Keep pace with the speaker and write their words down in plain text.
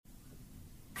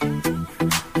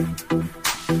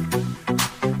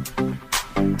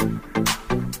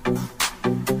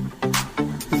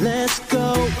Let's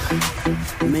go.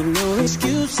 Make no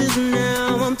excuses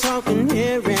now. I'm talking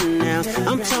here and now.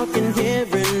 I'm talking here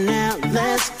and now.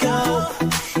 Let's go.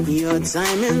 Your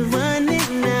time is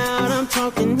running out. I'm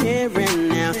talking here and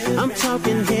now. I'm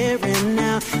talking here and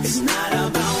now. It's not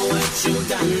about what you've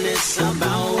done. It's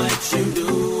about what you do.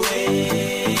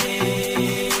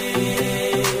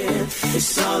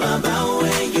 It's all about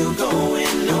where you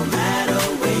going, no matter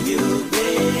where you've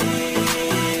been.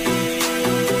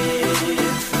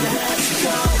 Let's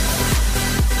go.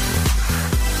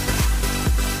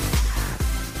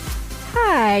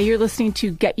 Hi, you're listening to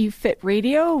Get You Fit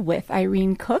Radio with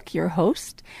Irene Cook, your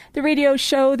host, the radio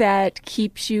show that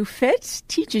keeps you fit,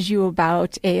 teaches you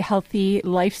about a healthy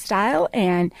lifestyle,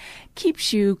 and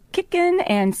keeps you kicking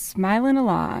and smiling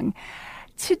along.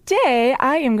 Today,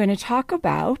 I am going to talk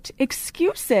about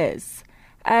excuses.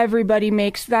 Everybody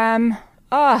makes them.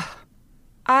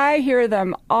 I hear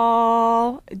them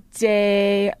all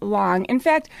day long. In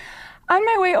fact, on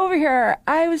my way over here,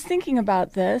 I was thinking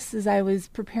about this as I was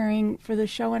preparing for the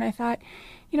show, and I thought,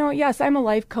 yes, I'm a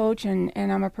life coach and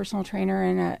I'm a personal trainer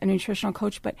and a nutritional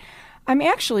coach, but I'm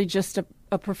actually just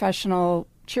a professional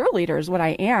cheerleader is what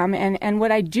I am. And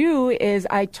what I do is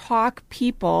I talk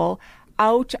people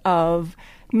out of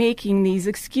making these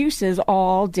excuses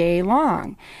all day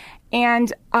long.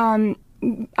 And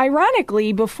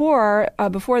ironically, before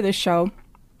this show,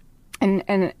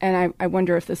 and I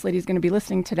wonder if this lady's going to be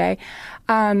listening today,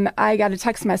 I got a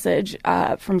text message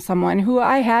from someone who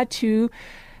I had to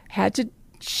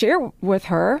share with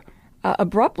her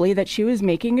abruptly that she was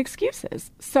making excuses.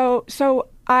 So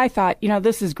I thought,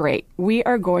 this is great. We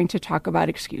are going to talk about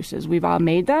excuses. We've all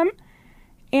made them.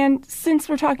 And since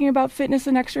we're talking about fitness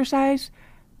and exercise,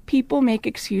 people make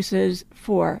excuses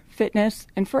for fitness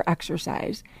and for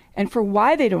exercise and for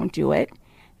why they don't do it,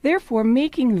 therefore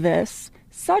making this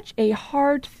such a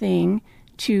hard thing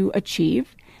to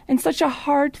achieve and such a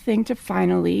hard thing to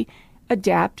finally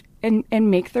adapt and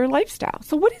make their lifestyle.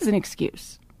 So what is an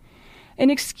excuse? An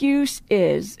excuse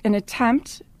is an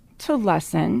attempt to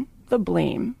lessen the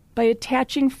blame by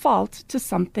attaching fault to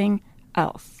something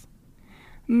else.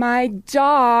 My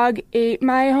dog ate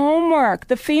my homework,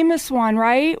 the famous one,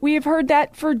 right? We have heard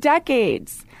that for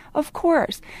decades. Of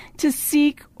course, to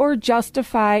seek or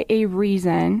justify a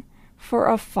reason for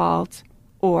a fault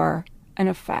or an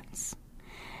offense.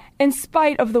 In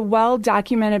spite of the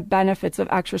well-documented benefits of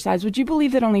exercise, would you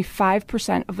believe that only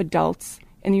 5% of adults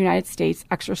in the United States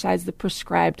exercise the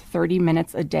prescribed 30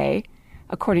 minutes a day,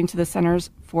 according to the Centers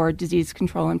for Disease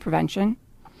Control and Prevention?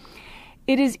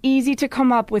 It is easy to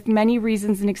come up with many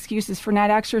reasons and excuses for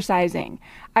not exercising.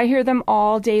 I hear them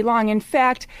all day long. In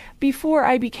fact, before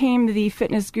I became the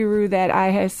fitness guru that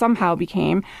I somehow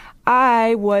became,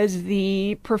 I was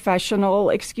the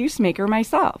professional excuse maker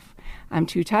myself. I'm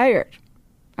too tired.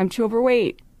 I'm too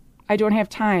overweight. I don't have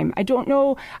time. I don't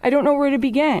know where to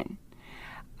begin.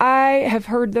 I have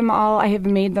heard them all. I have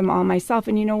made them all myself.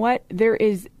 And you know what? There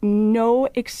is no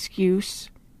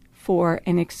excuse for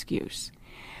an excuse.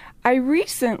 I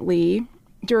recently,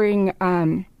 during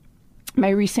my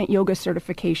recent yoga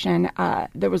certification,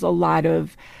 there was a lot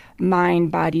of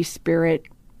mind, body, spirit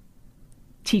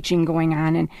teaching going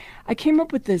on. And I came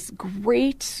up with this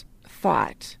great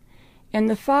thought. And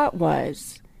the thought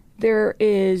was, there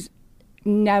is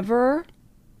never,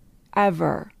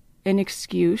 ever an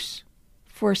excuse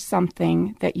for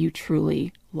something that you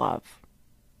truly love.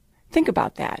 Think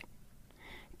about that.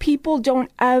 People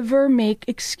don't ever make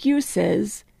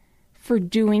excuses for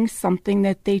doing something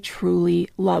that they truly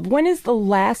love. When is the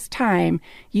last time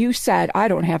you said, I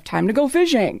don't have time to go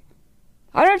fishing?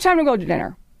 I don't have time to go to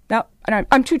dinner. No,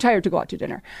 I'm too tired to go out to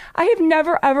dinner. I have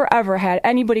never, ever, ever had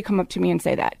anybody come up to me and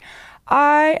say that.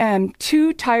 I am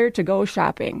too tired to go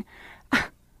shopping.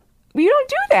 We don't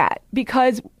do that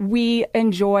because we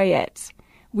enjoy it.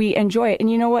 We enjoy it.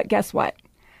 And you know what? Guess what?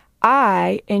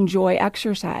 I enjoy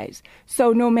exercise.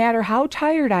 So no matter how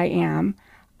tired I am,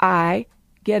 I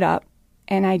get up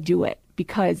and I do it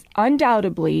because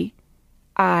undoubtedly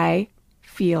I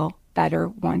feel better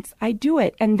once I do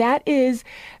it. And that is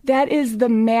the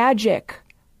magic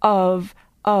of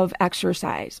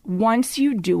exercise. Once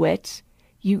you do it,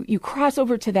 you cross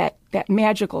over to that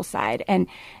magical side and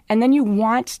then you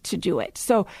want to do it.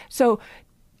 So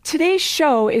today's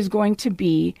show is going to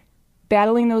be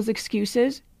battling those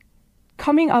excuses,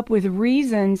 coming up with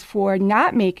reasons for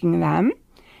not making them,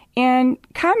 and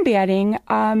combating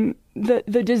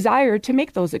the desire to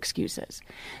make those excuses.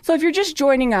 So if you're just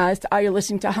joining us, you're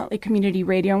listening to Huntley Community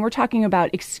Radio, and we're talking about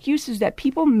excuses that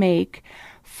people make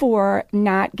for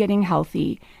not getting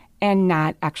healthy and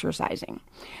not exercising.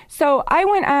 So I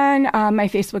went on my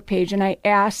Facebook page and I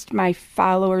asked my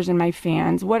followers and my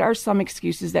fans, what are some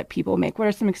excuses that people make? What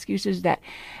are some excuses that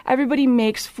everybody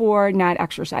makes for not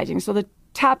exercising? So the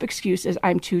top excuse is,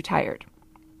 I'm too tired.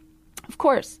 Of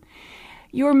course,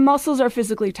 your muscles are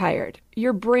physically tired.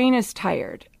 Your brain is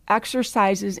tired.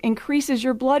 Exercises increases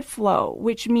your blood flow,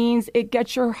 which means it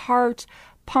gets your heart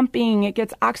pumping, it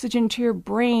gets oxygen to your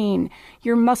brain.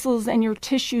 Your muscles and your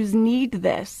tissues need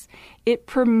this. It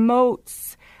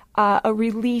promotes a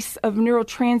release of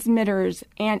neurotransmitters,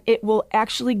 and it will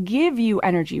actually give you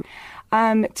energy.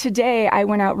 Today, I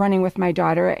went out running with my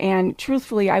daughter, and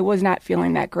truthfully, I was not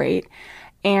feeling that great.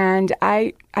 And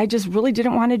I just really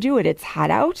didn't want to do it. It's hot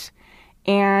out,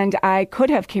 and I could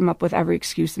have came up with every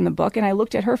excuse in the book, and I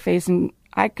looked at her face, and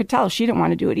I could tell she didn't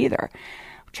want to do it either.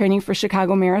 Training for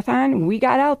Chicago Marathon, we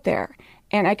got out there.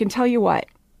 And I can tell you what,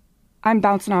 I'm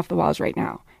bouncing off the walls right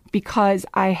now because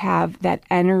I have that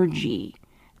energy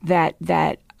that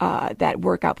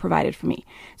workout provided for me.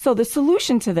 So the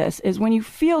solution to this is when you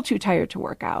feel too tired to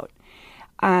work out,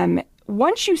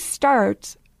 once you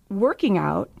start working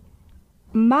out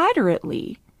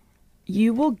moderately,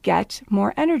 you will get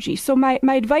more energy. So my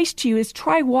advice to you is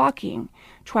try walking.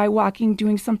 Try walking,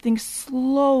 doing something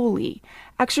slowly.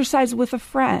 Exercise with a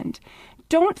friend.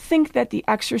 Don't think that the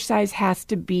exercise has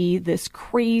to be this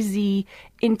crazy,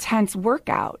 intense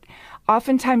workout.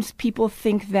 Oftentimes people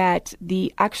think that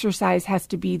the exercise has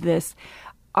to be this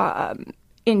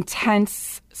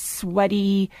intense,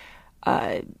 sweaty,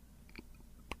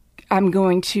 I'm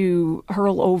going to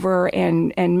hurl over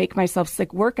and make myself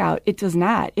sick workout. It does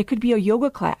not. It could be a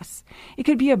yoga class. It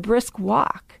could be a brisk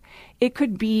walk. It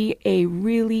could be a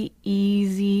really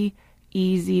easy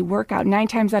workout. 9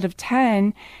 times out of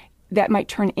 10, that might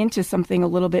turn into something a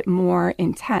little bit more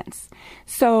intense.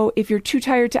 So if you're too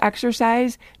tired to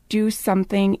exercise, do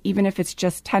something, even if it's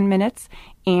just 10 minutes,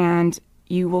 and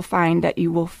you will find that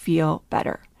you will feel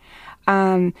better.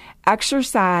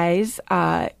 Exercise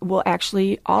will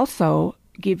actually also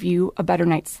give you a better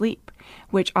night's sleep,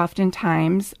 which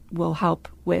oftentimes will help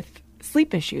with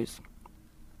sleep issues.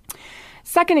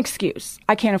 Second excuse,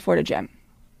 I can't afford a gym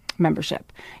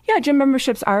membership. Yeah, gym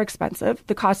memberships are expensive.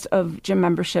 The cost of gym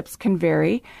memberships can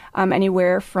vary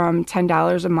anywhere from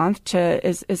 $10 a month to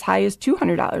as high as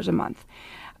 $200 a month.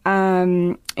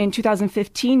 In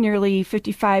 2015, nearly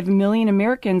 55 million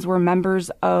Americans were members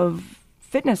of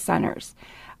fitness centers.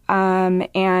 And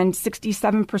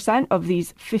 67% of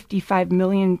these 55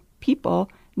 million people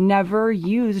never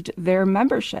used their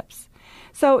memberships.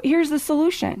 So here's the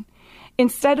solution.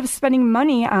 Instead of spending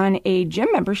money on a gym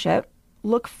membership,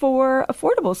 look for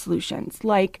affordable solutions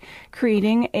like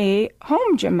creating a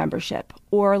home gym membership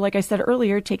or, like I said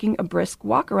earlier, taking a brisk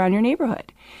walk around your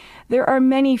neighborhood. There are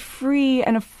many free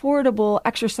and affordable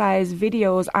exercise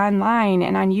videos online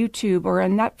and on YouTube or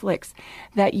on Netflix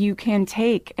that you can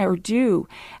take or do.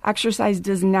 Exercise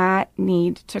does not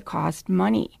need to cost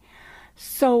money.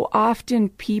 So often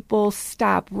people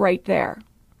stop right there.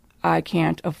 I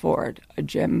can't afford a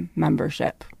gym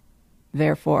membership.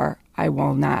 Therefore, I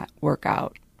will not work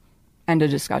out. End of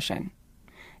discussion.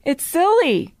 It's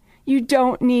silly. You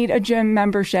don't need a gym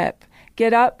membership.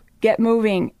 Get up, get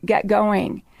moving, get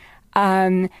going.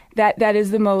 That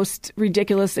is the most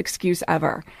ridiculous excuse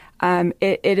ever.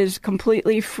 It is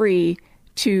completely free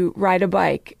to ride a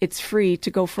bike. It's free to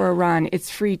go for a run.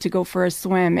 It's free to go for a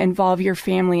swim. Involve your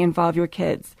family, involve your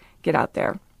kids. Get out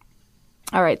there.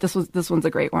 All right, this one's a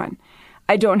great one.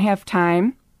 I don't have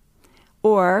time,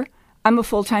 or I'm a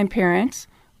full-time parent,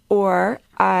 or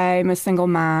I'm a single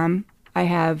mom. I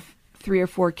have 3 or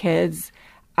 4 kids.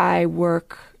 I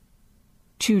work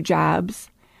 2 jobs.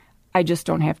 I just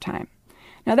don't have time.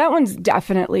 Now, that one's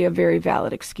definitely a very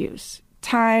valid excuse.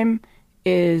 Time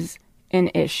is an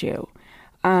issue.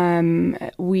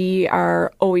 We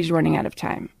are always running out of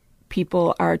time.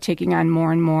 People are taking on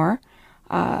more and more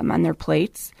on their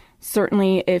plates.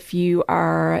 Certainly, if you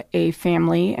are a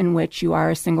family in which you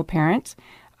are a single parent,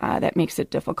 that makes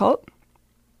it difficult.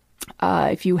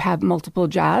 If you have multiple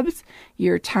jobs,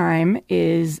 your time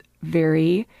is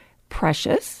very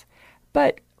precious.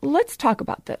 But let's talk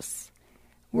about this.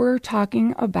 We're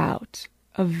talking about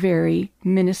a very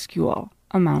minuscule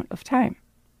amount of time.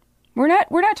 We're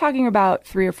not talking about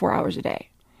 3 or 4 hours a day.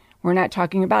 We're not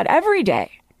talking about every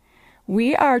day.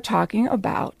 We are talking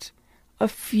about a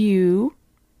few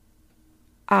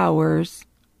hours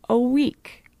a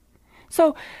week.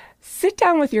 So sit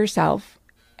down with yourself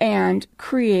and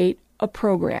create a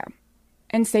program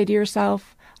and say to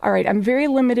yourself, all right, I'm very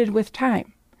limited with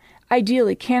time.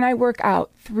 Ideally, can I work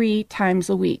out 3 times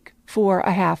a week for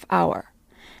a half hour?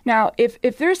 Now,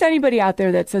 if there's anybody out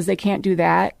there that says they can't do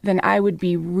that, then I would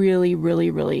be really,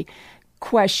 really, really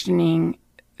questioning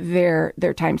their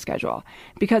time schedule,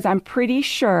 because I'm pretty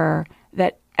sure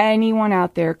that anyone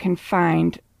out there can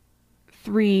find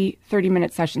 3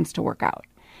 30-minute sessions to work out.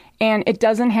 And it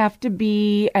doesn't have to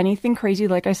be anything crazy,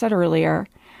 like I said earlier.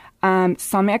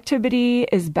 Some activity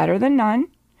is better than none.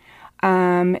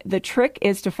 The trick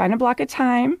is to find a block of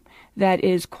time that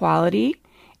is quality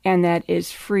and that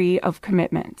is free of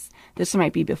commitments. This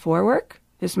might be before work.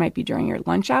 This might be during your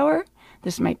lunch hour.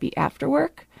 This might be after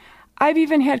work. I've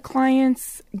even had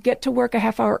clients get to work a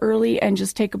half hour early and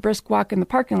just take a brisk walk in the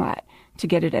parking lot to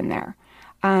get it in there.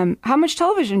 How much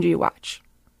television do you watch?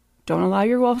 Don't allow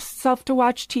yourself to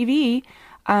watch TV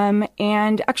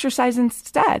and exercise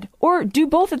instead. Or do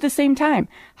both at the same time.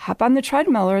 Hop on the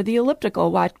treadmill or the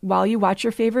elliptical while you watch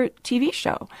your favorite TV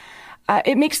show.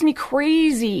 It makes me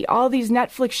crazy, all these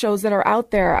Netflix shows that are out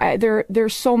there.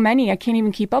 There's so many, I can't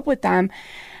even keep up with them.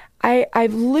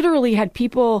 I've literally had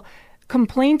people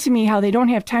complain to me how they don't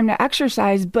have time to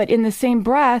exercise, but in the same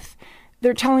breath,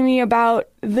 they're telling me about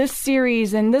this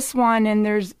series and this one, and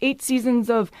there's 8 seasons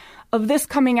of this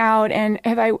coming out, and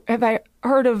have I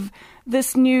heard of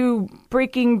this new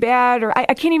Breaking Bad, or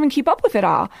I can't even keep up with it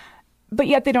all, but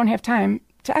yet they don't have time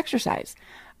to exercise.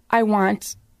 I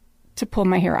want to pull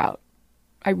my hair out.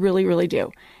 I really, really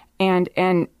do. And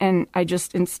I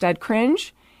just instead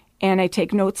cringe, and I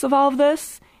take notes of all of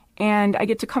this, and I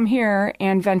get to come here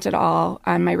and vent it all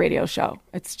on my radio show.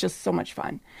 It's just so much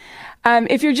fun.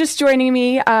 If you're just joining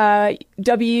me,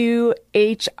 WHRULP,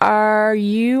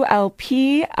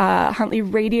 Huntley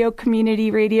Radio, Community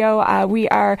Radio, we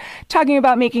are talking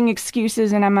about making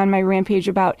excuses, and I'm on my rampage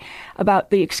about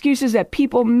the excuses that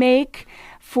people make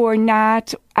for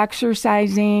not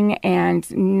exercising and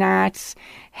not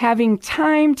having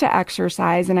time to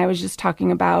exercise. And I was just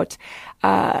talking about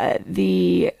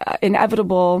the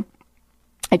inevitable,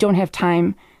 I don't have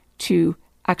time to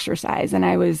exercise. And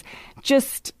I was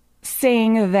just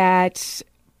saying that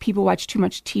people watch too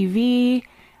much TV,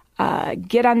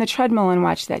 get on the treadmill and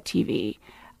watch that TV.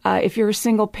 If you're a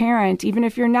single parent, even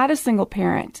if you're not a single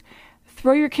parent,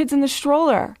 throw your kids in the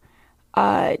stroller.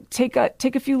 Take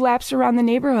a few laps around the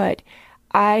neighborhood.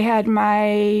 I had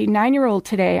my 9-year-old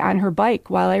today on her bike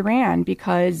while I ran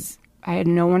because I had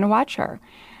no one to watch her.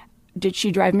 Did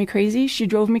she drive me crazy? She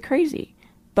drove me crazy.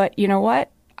 But you know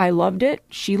what? I loved it.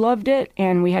 She loved it.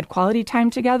 And we had quality time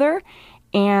together,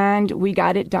 and we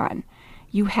got it done.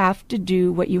 You have to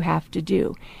do what you have to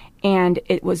do. And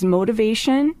it was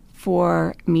motivation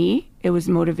for me. It was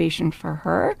motivation for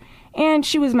her. And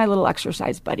she was my little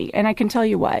exercise buddy. And I can tell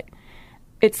you what,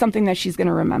 it's something that she's going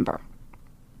to remember.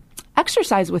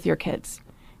 Exercise with your kids.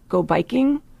 Go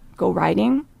biking, go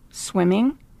riding,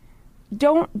 swimming.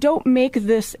 Don't make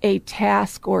this a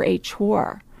task or a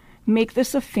chore. Make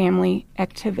this a family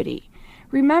activity.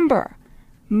 Remember,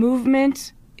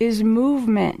 movement is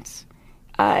movement.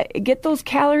 Get those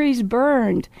calories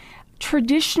burned.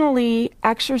 Traditionally,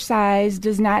 exercise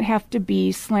does not have to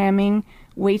be slamming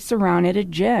weights around at a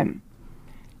gym.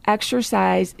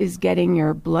 Exercise is getting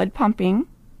your blood pumping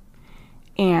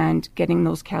and getting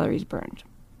those calories burned.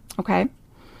 Okay?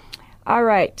 All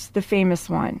right, the famous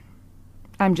one.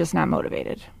 I'm just not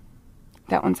motivated.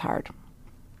 That one's hard.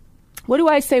 What do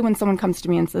I say when someone comes to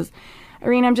me and says,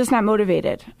 Irene, I'm just not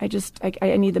motivated. I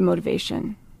need the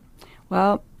motivation.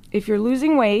 Well, if you're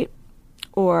losing weight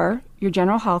or your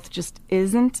general health just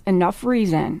isn't enough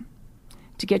reason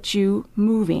to get you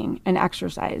moving and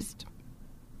exercised,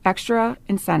 extra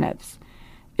incentives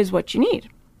is what you need.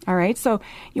 All right, so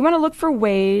you want to look for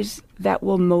ways that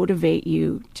will motivate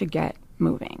you to get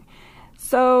moving.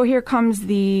 So here comes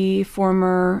the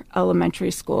former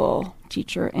elementary school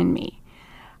teacher in me.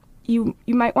 You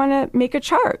might want to make a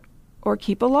chart or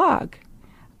keep a log.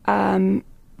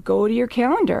 Go to your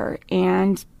calendar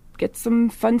and get some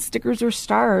fun stickers or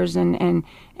stars and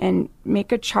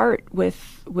make a chart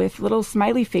with little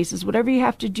smiley faces, whatever you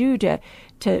have to do to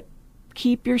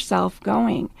keep yourself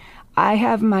going. I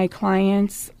have my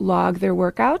clients log their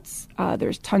workouts.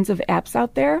 There's tons of apps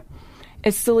out there.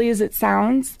 As silly as it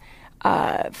sounds,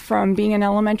 from being in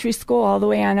elementary school all the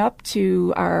way on up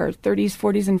to our 30s,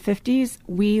 40s, and 50s,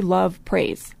 we love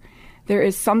praise. There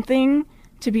is something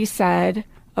to be said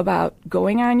about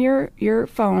going on your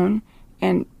phone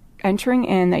and entering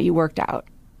in that you worked out.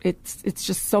 It's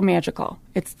just so magical.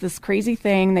 It's this crazy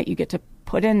thing that you get to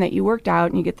put in that you worked out,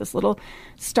 and you get this little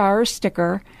star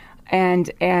sticker,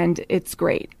 and it's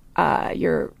great. All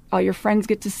your friends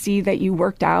get to see that you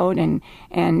worked out, and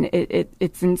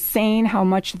it's insane how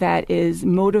much that is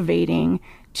motivating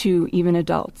to even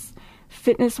adults.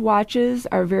 Fitness watches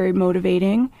are very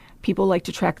motivating. People like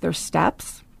to track their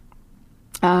steps.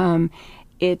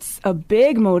 It's a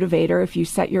big motivator if you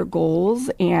set your goals,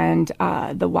 and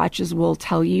the watches will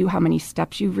tell you how many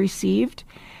steps you've received.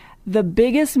 The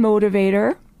biggest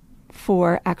motivator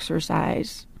for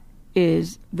exercise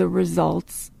is the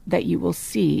results that you will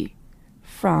see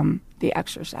from the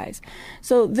exercise.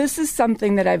 So this is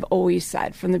something that I've always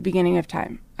said from the beginning of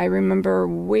time. I remember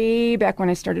way back when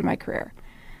I started my career.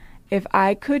 If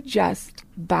I could just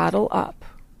bottle up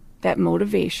that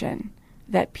motivation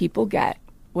that people get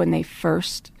when they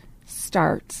first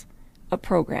start a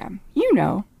program, you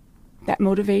know, that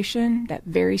motivation, that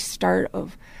very start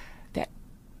of that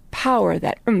power,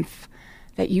 that oomph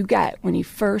that you get when you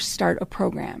first start a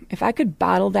program. If I could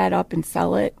bottle that up and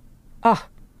sell it,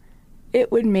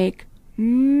 it would make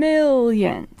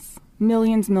millions.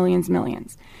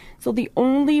 So the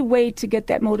only way to get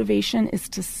that motivation is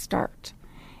to start.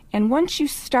 And once you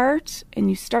start and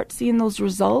you start seeing those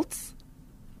results,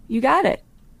 you got it.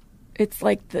 It's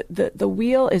like the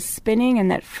wheel is spinning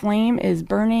and that flame is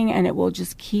burning, and it will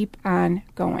just keep on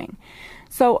going.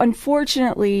 So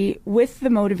unfortunately, with the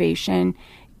motivation,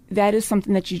 that is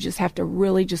something that you just have to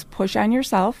really just push on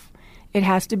yourself. It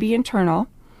has to be internal.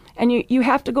 And you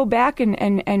have to go back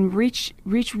and reach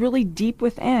really deep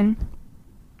within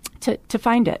to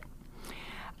find it.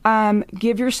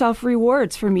 Give yourself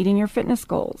rewards for meeting your fitness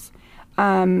goals.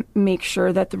 Make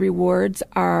sure that the rewards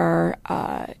are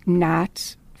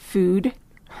not food.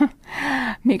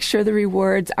 Make sure the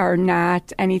rewards are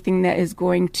not anything that is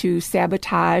going to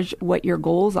sabotage what your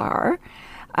goals are.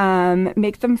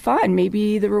 Make them fun.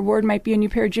 Maybe the reward might be a new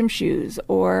pair of gym shoes,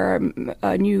 or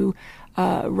a new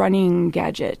running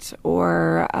gadget,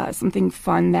 or something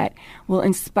fun that will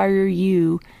inspire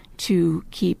you to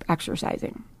keep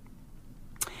exercising.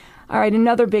 All right,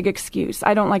 another big excuse.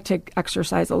 I don't like to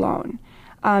exercise alone.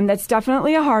 That's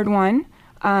definitely a hard one,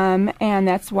 and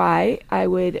that's why I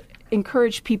would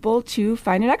encourage people to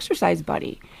find an exercise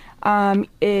buddy.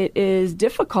 It is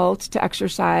difficult to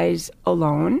exercise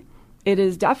alone. It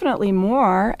is definitely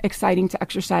more exciting to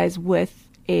exercise with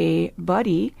a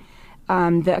buddy.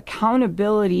 The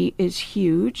accountability is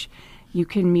huge. You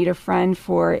can meet a friend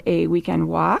for a weekend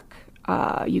walk.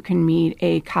 You can meet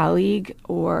a colleague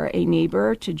or a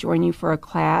neighbor to join you for a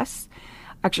class.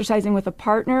 Exercising with a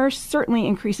partner certainly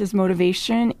increases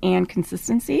motivation and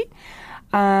consistency.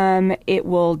 It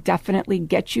will definitely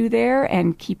get you there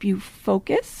and keep you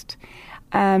focused.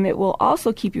 It will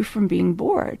also keep you from being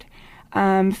bored.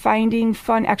 Finding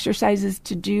fun exercises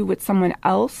to do with someone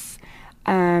else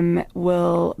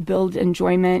will build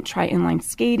enjoyment. Try inline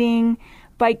skating,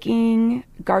 biking,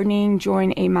 gardening,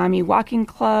 join a mommy walking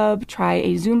club, try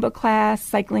a Zumba class,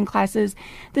 cycling classes.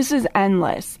 This is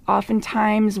endless.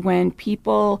 Oftentimes when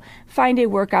people find a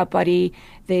workout buddy,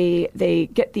 they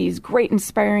get these great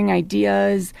inspiring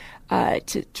ideas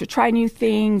to try new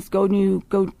things,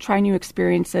 go try new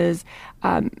experiences,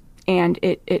 and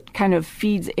it kind of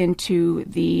feeds into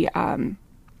the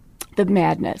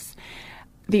madness.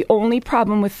 The only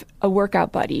problem with a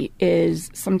workout buddy is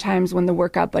sometimes when the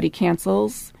workout buddy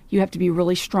cancels, you have to be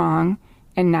really strong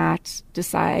and not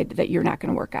decide that you're not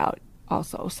going to work out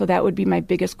also. So that would be my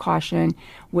biggest caution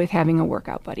with having a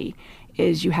workout buddy,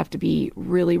 is you have to be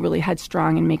really, really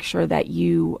headstrong and make sure that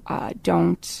you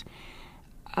don't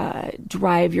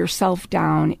drive yourself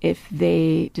down if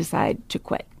they decide to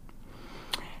quit.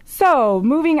 So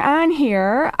moving on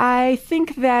here, I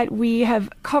think that we have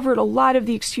covered a lot of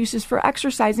the excuses for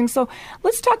exercising. So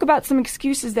let's talk about some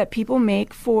excuses that people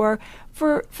make for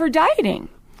dieting.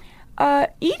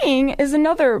 Eating is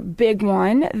another big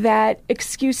one that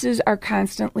excuses are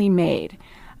constantly made.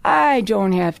 I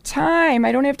don't have time.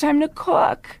 I don't have time to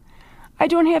cook. I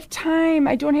don't have time.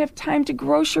 I don't have time to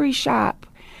grocery shop.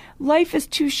 Life is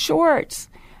too short.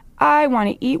 I want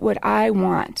to eat what I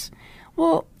want.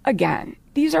 Well, again,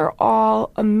 these are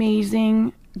all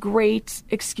amazing, great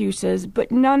excuses,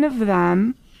 but none of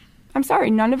them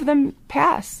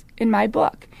pass in my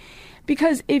book.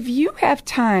 Because if you have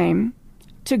time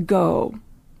to go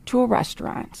to a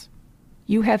restaurant,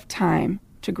 you have time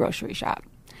to grocery shop.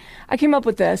 I came up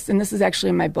with this, and this is actually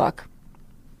in my book.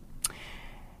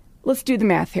 Let's do the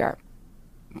math here.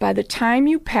 By the time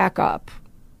you pack up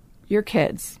your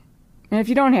kids, and if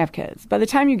you don't have kids, by the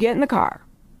time you get in the car,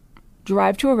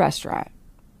 drive to a restaurant,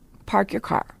 park your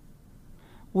car,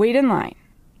 wait in line,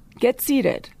 get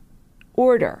seated,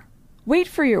 order, wait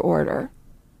for your order,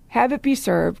 have it be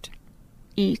served,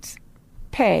 eat,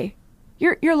 pay,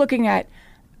 you're looking at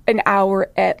an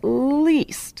hour at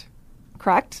least,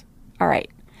 correct? All right.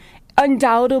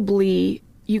 Undoubtedly,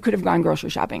 you could have gone grocery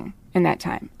shopping in that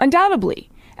time. Undoubtedly.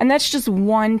 And that's just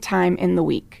one time in the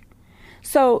week.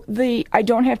 So the I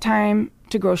don't have time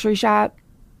to grocery shop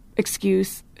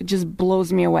excuse just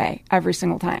blows me away every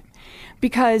single time.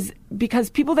 Because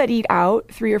people that eat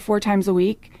out 3 or 4 times a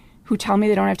week who tell me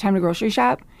they don't have time to grocery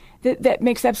shop, that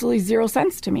makes absolutely zero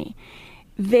sense to me.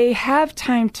 They have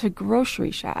time to grocery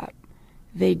shop.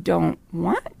 They don't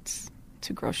want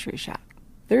to grocery shop.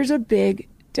 There's a big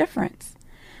difference.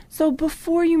 So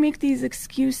before you make these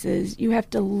excuses, you have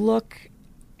to look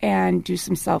and do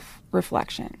some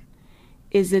self-reflection.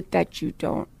 Is it that you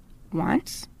don't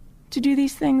want to do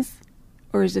these things,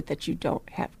 or is it that you don't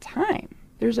have time?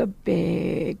 There's a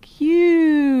big,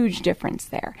 huge difference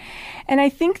there. And I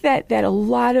think that a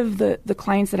lot of the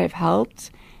clients that I've helped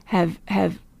have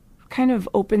kind of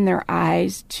opened their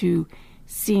eyes to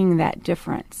seeing that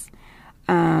difference.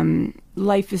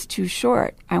 Life is too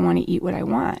short. I want to eat what I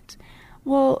want.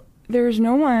 Well, there's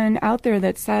no one out there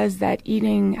that says that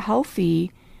eating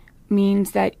healthy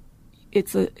means that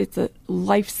it's a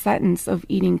life sentence of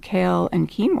eating kale and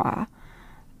quinoa.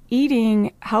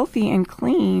 Eating healthy and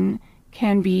clean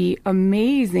can be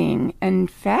amazing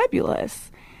and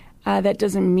fabulous. That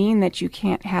doesn't mean that you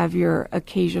can't have your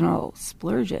occasional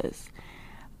splurges.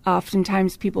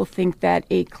 Oftentimes people think that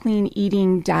a clean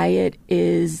eating diet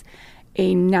is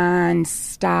a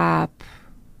non-stop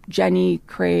Jenny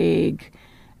Craig,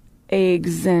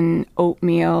 eggs and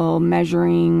oatmeal,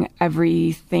 measuring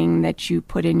everything that you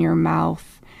put in your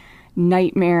mouth,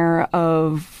 nightmare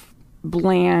of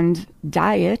bland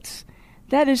diet.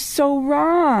 That is so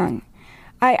wrong.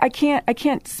 I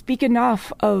can't speak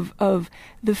enough of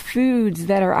the foods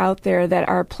that are out there that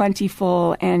are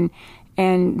plentiful and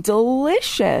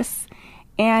delicious,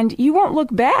 and you won't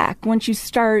look back once you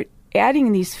start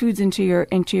adding these foods into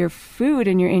your food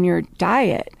and in your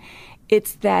diet.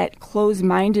 It's that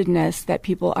closed-mindedness that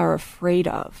people are afraid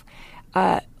of.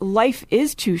 Life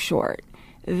is too short.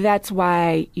 That's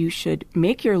why you should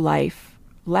make your life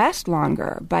last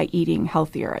longer by eating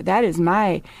healthier. That's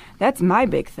my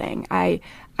big thing. I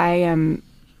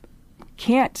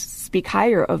can't speak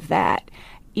higher of that.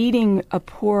 Eating a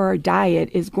poor diet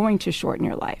is going to shorten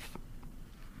your life.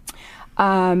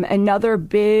 Another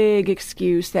big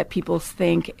excuse that people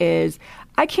think is,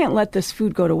 I can't let this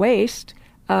food go to waste.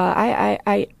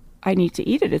 I need to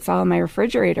eat it. It's all in my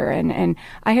refrigerator, and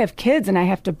I have kids, and I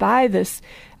have to buy this.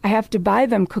 I have to buy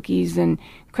them cookies and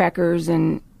crackers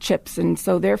and chips, and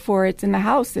so therefore it's in the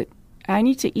house. I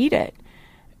need to eat it.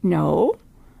 No.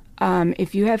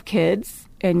 If you have kids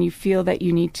and you feel that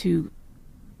you need to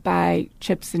buy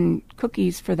chips and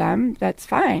cookies for them, that's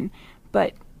fine.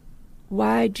 But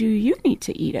why do you need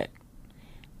to eat it?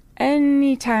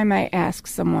 Anytime I ask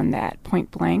someone that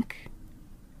point blank,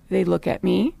 they look at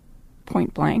me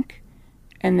point blank,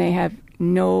 and they have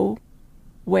no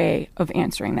way of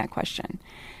answering that question.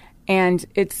 And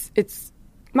it's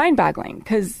mind-boggling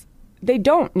because they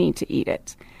don't need to eat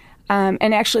it.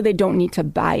 And actually, they don't need to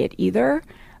buy it either.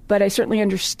 But I certainly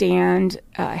understand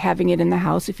having it in the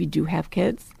house if you do have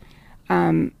kids.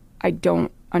 I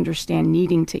don't understand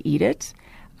needing to eat it.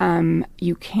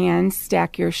 You can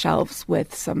stack your shelves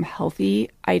with some healthy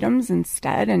items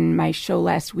instead. And my show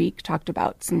last week talked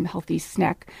about some healthy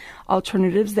snack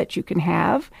alternatives that you can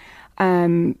have.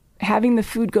 Having the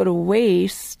food go to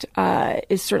waste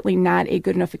is certainly not a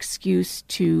good enough excuse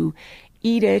to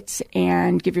eat it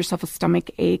and give yourself a stomach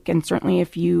ache. And certainly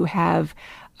if you have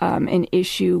an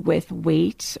issue with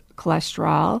weight,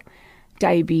 cholesterol,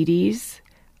 diabetes,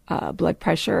 blood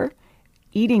pressure,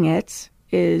 eating it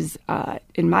is,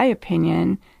 in my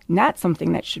opinion, not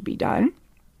something that should be done.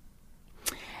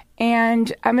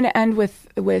 And I'm going to end with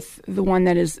the one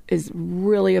that is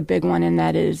really a big one, and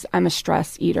that is I'm a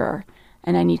stress eater,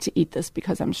 and I need to eat this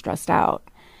because I'm stressed out.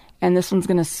 And this one's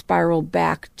going to spiral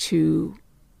back to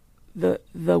the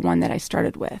one that I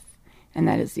started with, and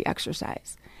that is the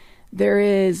exercise. There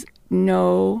is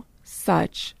no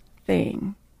such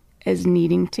thing as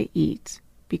needing to eat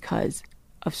because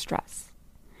of stress.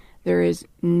 There is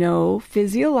no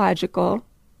physiological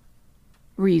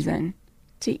reason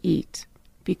to eat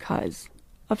because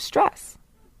of stress.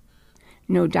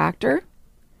 No doctor,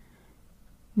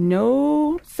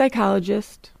 no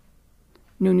psychologist,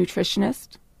 no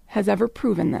nutritionist has ever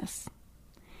proven this.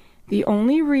 The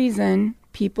only reason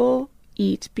people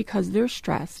eat because they're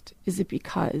stressed is it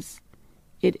because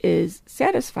it is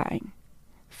satisfying.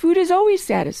 Food is always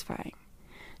satisfying.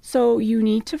 So you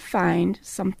need to find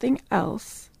something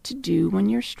else to do when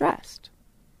you're stressed.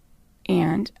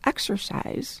 And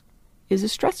exercise is a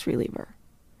stress reliever.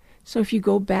 So if you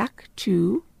go back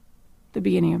to the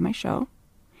beginning of my show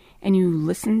and you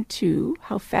listen to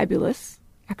how fabulous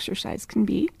exercise can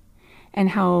be and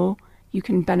how you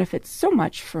can benefit so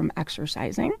much from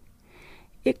exercising.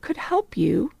 It could help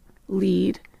you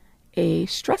lead a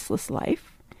stressless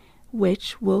life,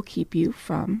 which will keep you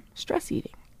from stress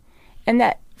eating. And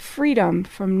that freedom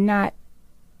from not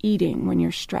eating when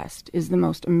you're stressed is the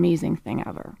most amazing thing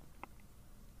ever.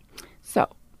 So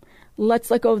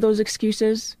let's let go of those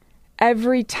excuses.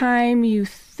 Every time you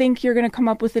think you're going to come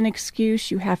up with an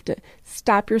excuse, you have to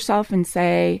stop yourself and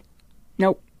say,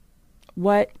 nope,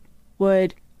 what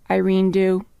would Irene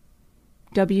do?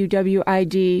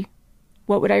 WWID.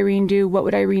 What would Irene do? What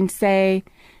would Irene say?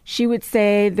 She would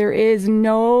say there is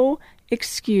no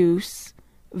excuse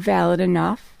valid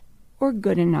enough or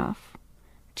good enough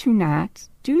to not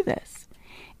do this.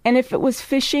 And if it was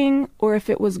fishing, or if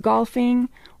it was golfing,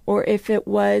 or if it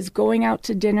was going out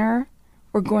to dinner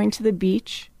or going to the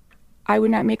beach, I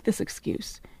would not make this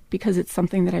excuse because it's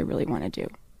something that I really want to do.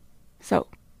 So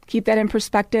keep that in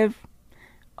perspective.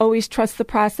 Always trust the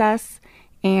process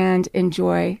and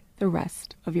enjoy the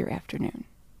rest of your afternoon.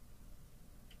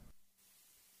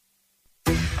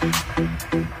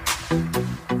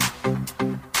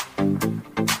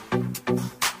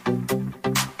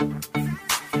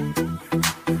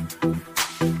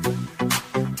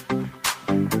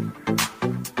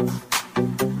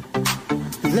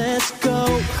 Let's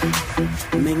go.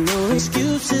 Make no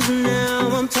excuses now.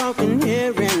 I'm talking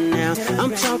here and now.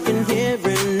 I'm talking here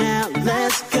and now.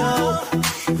 Let's go.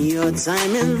 Your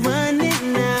time is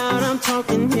running out. I'm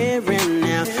talking here and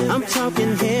now. I'm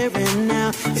talking here and now.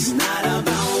 It's not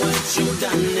about what you've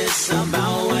done. It's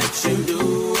about